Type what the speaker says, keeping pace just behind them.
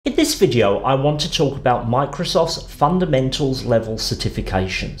In this video, I want to talk about Microsoft's fundamentals level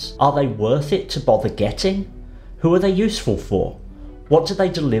certifications. Are they worth it to bother getting? Who are they useful for? What do they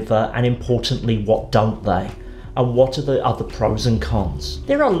deliver, and importantly, what don't they? And what are the other pros and cons?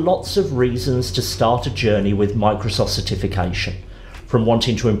 There are lots of reasons to start a journey with Microsoft certification, from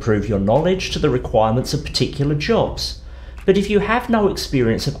wanting to improve your knowledge to the requirements of particular jobs. But if you have no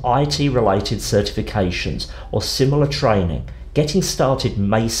experience of IT-related certifications or similar training, getting started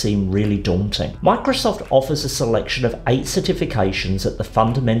may seem really daunting. Microsoft offers a selection of 8 certifications at the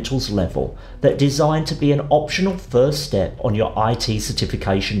fundamentals level that are designed to be an optional first step on your IT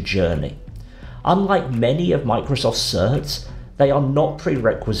certification journey. Unlike many of Microsoft's certs, they are not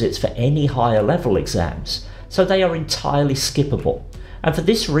prerequisites for any higher level exams, so they are entirely skippable. And for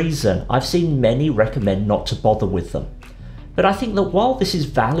this reason, I've seen many recommend not to bother with them. But I think that while this is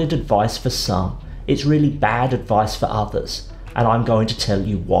valid advice for some, it's really bad advice for others, and I'm going to tell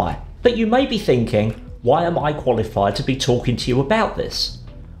you why. But you may be thinking, why am I qualified to be talking to you about this?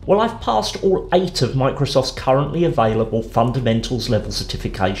 Well, I've passed all 8 of Microsoft's currently available fundamentals level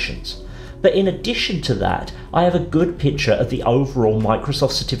certifications. But in addition to that, I have a good picture of the overall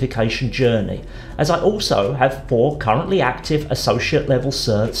Microsoft certification journey, as I also have 4 currently active associate level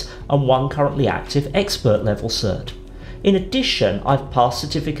certs and 1 currently active expert level cert. In addition, I've passed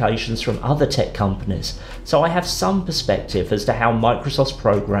certifications from other tech companies, so I have some perspective as to how Microsoft's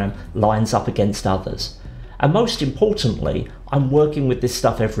program lines up against others. And most importantly, I'm working with this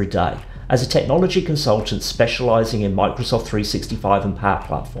stuff every day as a technology consultant specializing in Microsoft 365 and Power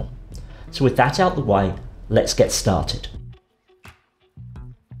Platform. So with that out the way, let's get started.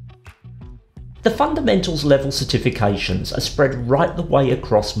 The fundamentals level certifications are spread right the way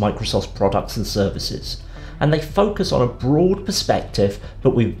across Microsoft's products and services, and they focus on a broad perspective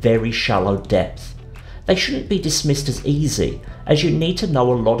but with very shallow depth. They shouldn't be dismissed as easy, as you need to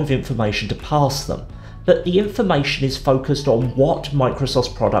know a lot of information to pass them, but the information is focused on what Microsoft's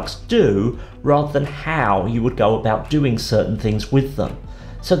products do rather than how you would go about doing certain things with them.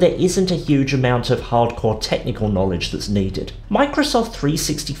 So there isn't a huge amount of hardcore technical knowledge that's needed. Microsoft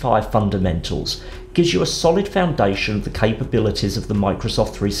 365 Fundamentals gives you a solid foundation of the capabilities of the Microsoft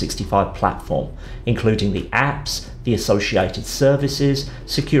 365 platform, including the apps, the associated services,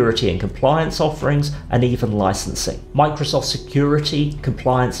 security and compliance offerings, and even licensing. Microsoft Security,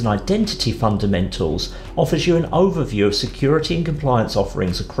 Compliance and Identity Fundamentals offers you an overview of security and compliance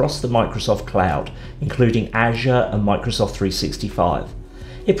offerings across the Microsoft Cloud, including Azure and Microsoft 365.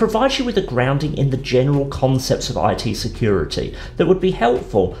 It provides you with a grounding in the general concepts of IT security that would be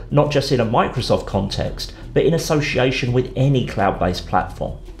helpful not just in a Microsoft context, but in association with any cloud-based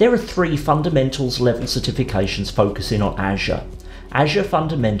platform. There are 3 fundamentals level certifications focusing on Azure. Azure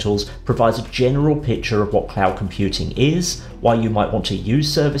Fundamentals provides a general picture of what cloud computing is, why you might want to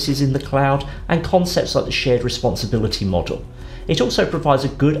use services in the cloud, and concepts like the shared responsibility model. It also provides a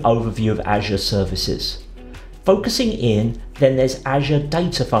good overview of Azure services. Focusing in, then there's Azure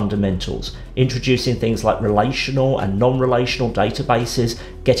Data Fundamentals, introducing things like relational and non-relational databases,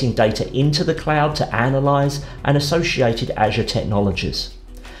 getting data into the cloud to analyze, and associated Azure technologies.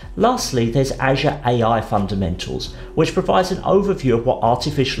 Lastly, there's Azure AI Fundamentals, which provides an overview of what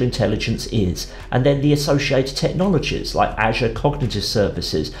artificial intelligence is, and then the associated technologies like Azure Cognitive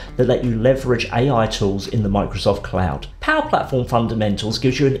Services that let you leverage AI tools in the Microsoft Cloud. Power Platform Fundamentals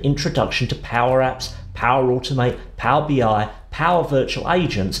gives you an introduction to Power Apps, Power Automate, Power BI, Power Virtual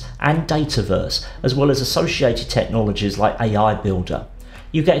Agents, and Dataverse, as well as associated technologies like AI Builder.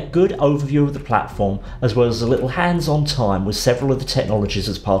 You get a good overview of the platform, as well as a little hands-on time with several of the technologies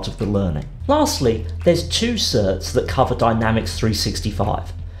as part of the learning. Lastly, there's 2 certs that cover Dynamics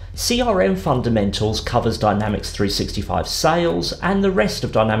 365. CRM Fundamentals covers Dynamics 365 Sales and the rest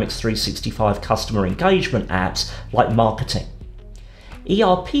of Dynamics 365 customer engagement apps like marketing.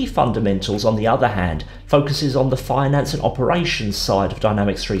 ERP Fundamentals, on the other hand, focuses on the finance and operations side of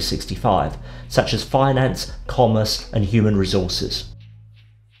Dynamics 365, such as finance, commerce, and human resources.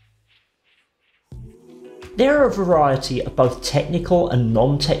 There are a variety of both technical and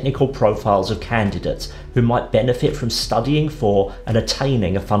non-technical profiles of candidates who might benefit from studying for and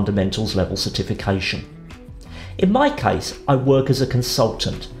attaining a fundamentals level certification. In my case, I work as a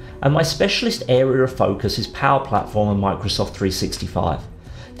consultant, and my specialist area of focus is Power Platform and Microsoft 365.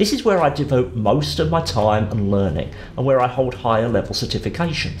 This is where I devote most of my time and learning, and where I hold higher level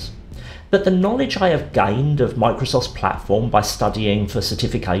certifications. But the knowledge I have gained of Microsoft's platform by studying for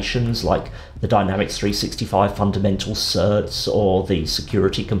certifications like the Dynamics 365 Fundamentals certs or the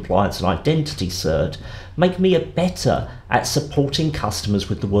Security, Compliance and Identity cert make me better at supporting customers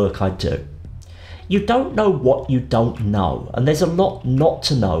with the work I do. You don't know what you don't know, and there's a lot not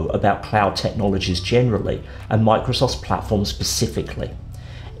to know about cloud technologies generally, and Microsoft's platform specifically.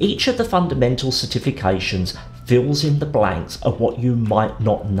 Each of the fundamental certifications fills in the blanks of what you might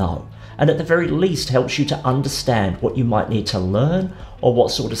not know, and at the very least helps you to understand what you might need to learn or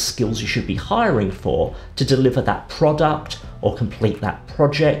what sort of skills you should be hiring for to deliver that product or complete that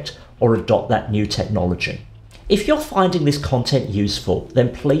project or adopt that new technology. If you're finding this content useful,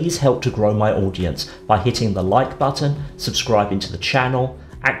 then please help to grow my audience by hitting the like button, subscribing to the channel,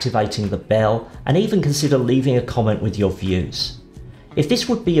 activating the bell, and even consider leaving a comment with your views. If this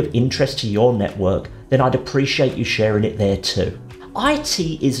would be of interest to your network, then I'd appreciate you sharing it there too. IT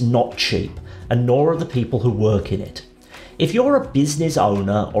is not cheap, and nor are the people who work in it. If you're a business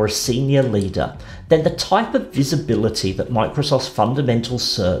owner or a senior leader, then the type of visibility that Microsoft's fundamental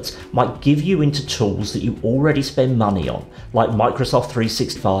certs might give you into tools that you already spend money on, like Microsoft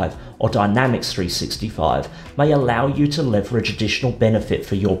 365 or Dynamics 365, may allow you to leverage additional benefit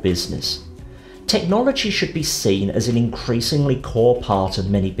for your business. Technology should be seen as an increasingly core part of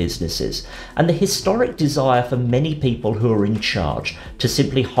many businesses, and the historic desire for many people who are in charge to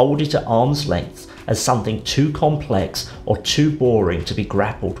simply hold it at arm's length as something too complex or too boring to be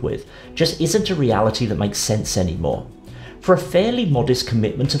grappled with just isn't a reality that makes sense anymore. For a fairly modest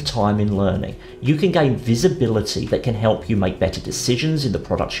commitment of time in learning, you can gain visibility that can help you make better decisions in the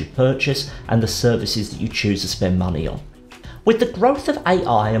products you purchase and the services that you choose to spend money on. With the growth of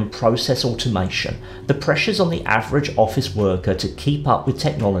AI and process automation, the pressures on the average office worker to keep up with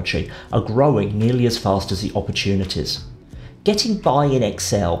technology are growing nearly as fast as the opportunities. Getting by in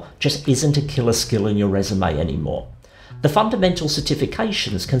Excel just isn't a killer skill in your resume anymore. The fundamental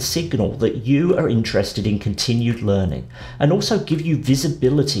certifications can signal that you are interested in continued learning and also give you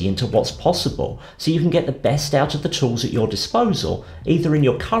visibility into what's possible so you can get the best out of the tools at your disposal, either in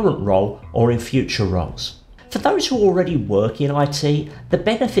your current role or in future roles. For those who already work in IT, the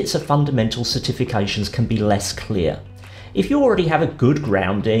benefits of fundamental certifications can be less clear. If you already have a good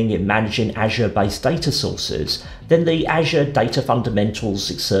grounding in managing Azure-based data sources, then the Azure Data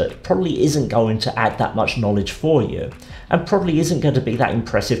Fundamentals cert probably isn't going to add that much knowledge for you, and probably isn't going to be that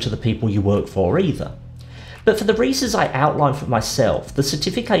impressive to the people you work for either. But for the reasons I outlined for myself, the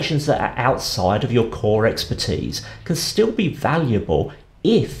certifications that are outside of your core expertise can still be valuable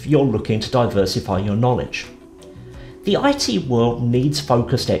if you're looking to diversify your knowledge. The IT world needs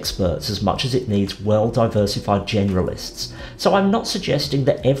focused experts as much as it needs well-diversified generalists, so I'm not suggesting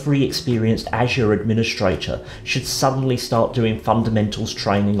that every experienced Azure administrator should suddenly start doing fundamentals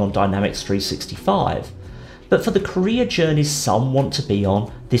training on Dynamics 365, but for the career journeys some want to be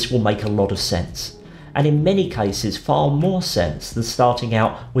on, this will make a lot of sense, and in many cases far more sense than starting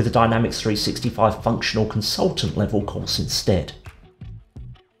out with a Dynamics 365 functional consultant level course instead.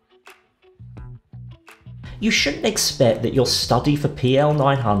 You shouldn't expect that you'll study for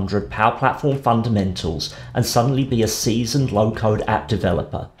PL900 Power Platform Fundamentals and suddenly be a seasoned low-code app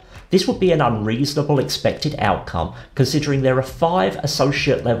developer. This would be an unreasonable expected outcome considering there are 5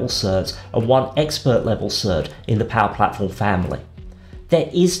 associate level certs and 1 expert level cert in the Power Platform family.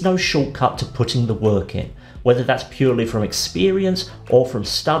 There is no shortcut to putting the work in, whether that's purely from experience or from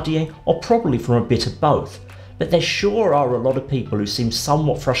studying or probably from a bit of both, but there sure are a lot of people who seem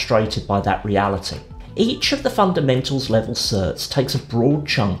somewhat frustrated by that reality. Each of the fundamentals level certs takes a broad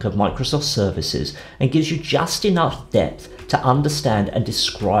chunk of Microsoft services and gives you just enough depth to understand and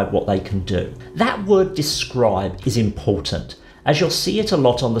describe what they can do. That word describe is important, as you'll see it a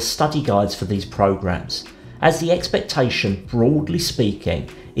lot on the study guides for these programs, as the expectation, broadly speaking,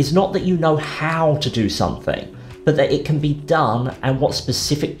 is not that you know how to do something, but that it can be done and what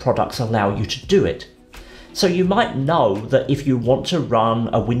specific products allow you to do it. So you might know that if you want to run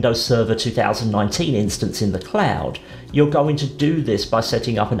a Windows Server 2019 instance in the cloud, you're going to do this by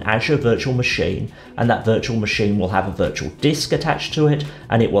setting up an Azure virtual machine, and that virtual machine will have a virtual disk attached to it,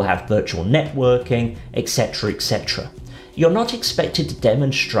 and it will have virtual networking, etc, etc. You're not expected to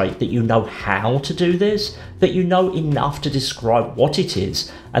demonstrate that you know how to do this, but you know enough to describe what it is,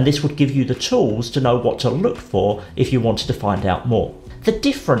 and this would give you the tools to know what to look for if you wanted to find out more. The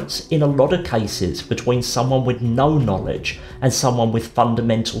difference in a lot of cases between someone with no knowledge and someone with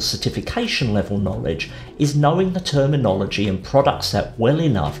fundamental certification level knowledge is knowing the terminology and product set well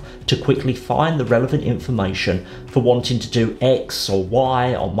enough to quickly find the relevant information for wanting to do X or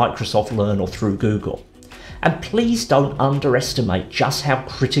Y on Microsoft Learn or through Google. And please don't underestimate just how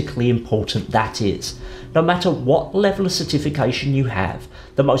critically important that is. No matter what level of certification you have,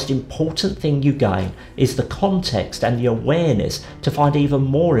 the most important thing you gain is the context and the awareness to find even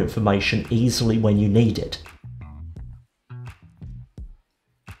more information easily when you need it.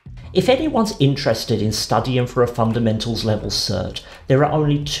 If anyone's interested in studying for a fundamentals level cert, there are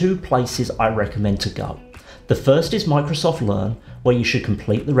only two places I recommend to go. The first is Microsoft Learn, where you should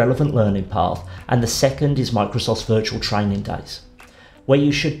complete the relevant learning path, and the second is Microsoft's Virtual Training Days, where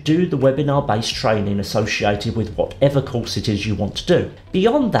you should do the webinar-based training associated with whatever course it is you want to do.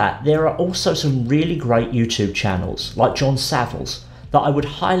 Beyond that, there are also some really great YouTube channels, like John Saville's, that I would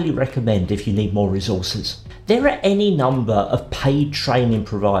highly recommend if you need more resources. There are any number of paid training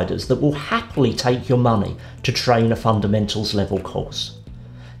providers that will happily take your money to train a fundamentals level course.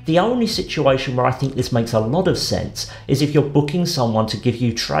 The only situation where I think this makes a lot of sense is if you're booking someone to give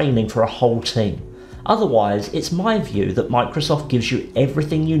you training for a whole team. Otherwise, it's my view that Microsoft gives you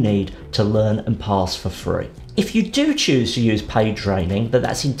everything you need to learn and pass for free. If you do choose to use paid training, then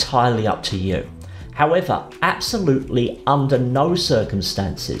that's entirely up to you. However, absolutely under no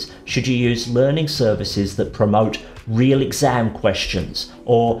circumstances should you use learning services that promote real exam questions,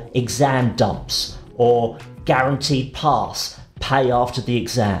 or exam dumps, or guaranteed pass, pay after the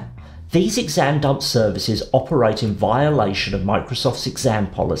exam. These exam dump services operate in violation of Microsoft's exam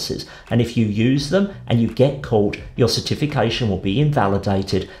policies, and if you use them and you get caught, your certification will be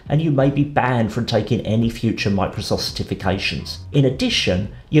invalidated and you may be banned from taking any future Microsoft certifications. In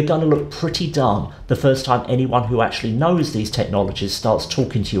addition, you're going to look pretty dumb the first time anyone who actually knows these technologies starts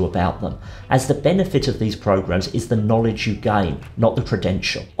talking to you about them, as the benefit of these programs is the knowledge you gain, not the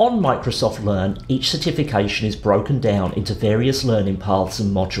credential. On Microsoft Learn, each certification is broken down into various learning paths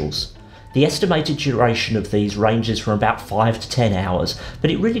and modules. The estimated duration of these ranges from about 5 to 10 hours,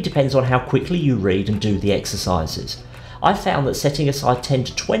 but it really depends on how quickly you read and do the exercises. I found that setting aside 10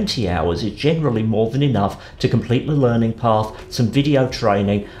 to 20 hours is generally more than enough to complete the learning path, some video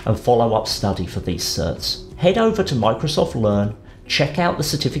training and follow-up study for these certs. Head over to Microsoft Learn, check out the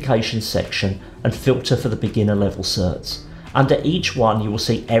certification section and filter for the beginner level certs. Under each one you will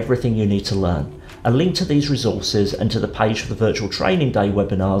see everything you need to learn. A link to these resources and to the page for the Virtual Training Day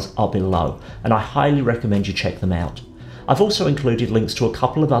webinars are below, and I highly recommend you check them out. I've also included links to a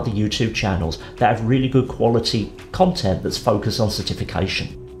couple of other YouTube channels that have really good quality content that's focused on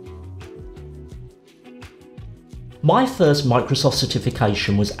certification. My first Microsoft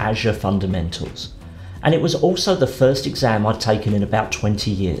certification was Azure Fundamentals, and it was also the first exam I'd taken in about 20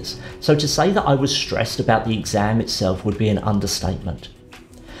 years, so to say that I was stressed about the exam itself would be an understatement.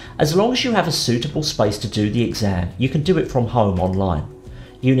 As long as you have a suitable space to do the exam, you can do it from home online.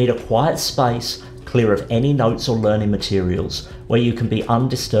 You need a quiet space, clear of any notes or learning materials, where you can be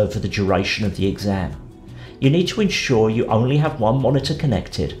undisturbed for the duration of the exam. You need to ensure you only have one monitor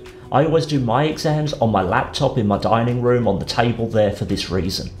connected. I always do my exams on my laptop in my dining room on the table there for this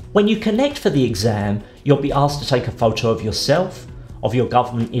reason. When you connect for the exam, you'll be asked to take a photo of yourself, of your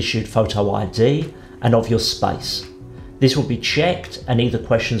government issued photo ID, and of your space. This will be checked and either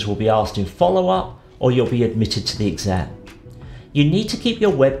questions will be asked in follow-up or you'll be admitted to the exam. You need to keep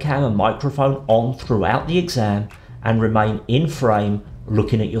your webcam and microphone on throughout the exam and remain in frame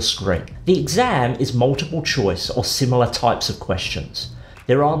looking at your screen. The exam is multiple choice or similar types of questions.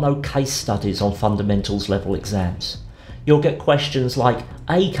 There are no case studies on fundamentals level exams. You'll get questions like,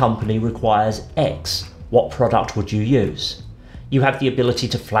 a company requires X, what product would you use? You have the ability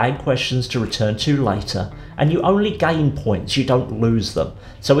to flag questions to return to later, and you only gain points, you don't lose them.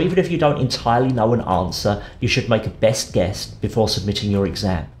 So even if you don't entirely know an answer, you should make a best guess before submitting your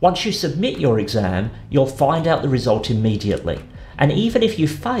exam. Once you submit your exam, you'll find out the result immediately. And even if you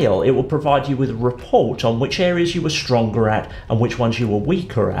fail, it will provide you with a report on which areas you were stronger at and which ones you were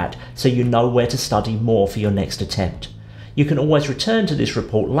weaker at, so you know where to study more for your next attempt. You can always return to this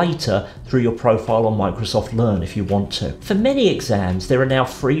report later through your profile on Microsoft Learn if you want to. For many exams, there are now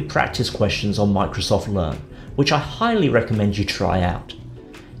free practice questions on Microsoft Learn, which I highly recommend you try out.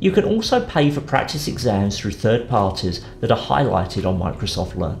 You can also pay for practice exams through third parties that are highlighted on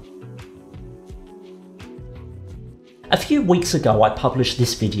Microsoft Learn. A few weeks ago I published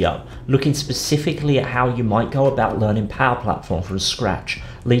this video looking specifically at how you might go about learning Power Platform from scratch,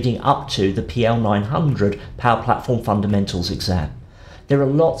 leading up to the PL900 Power Platform Fundamentals exam. There are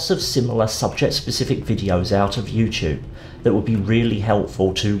lots of similar subject-specific videos out of YouTube that will be really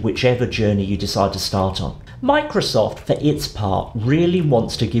helpful to whichever journey you decide to start on. Microsoft, for its part, really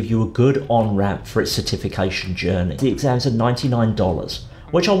wants to give you a good on-ramp for its certification journey. The exams are $99.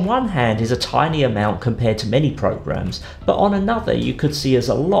 Which on one hand is a tiny amount compared to many programs, but on another you could see as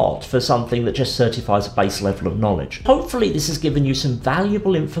a lot for something that just certifies a base level of knowledge. Hopefully this has given you some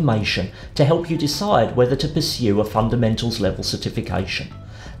valuable information to help you decide whether to pursue a fundamentals level certification.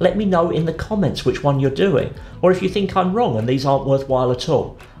 Let me know in the comments which one you're doing, or if you think I'm wrong and these aren't worthwhile at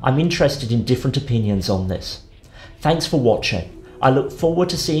all. I'm interested in different opinions on this. Thanks for watching. I look forward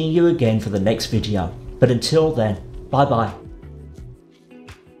to seeing you again for the next video, but until then, bye bye.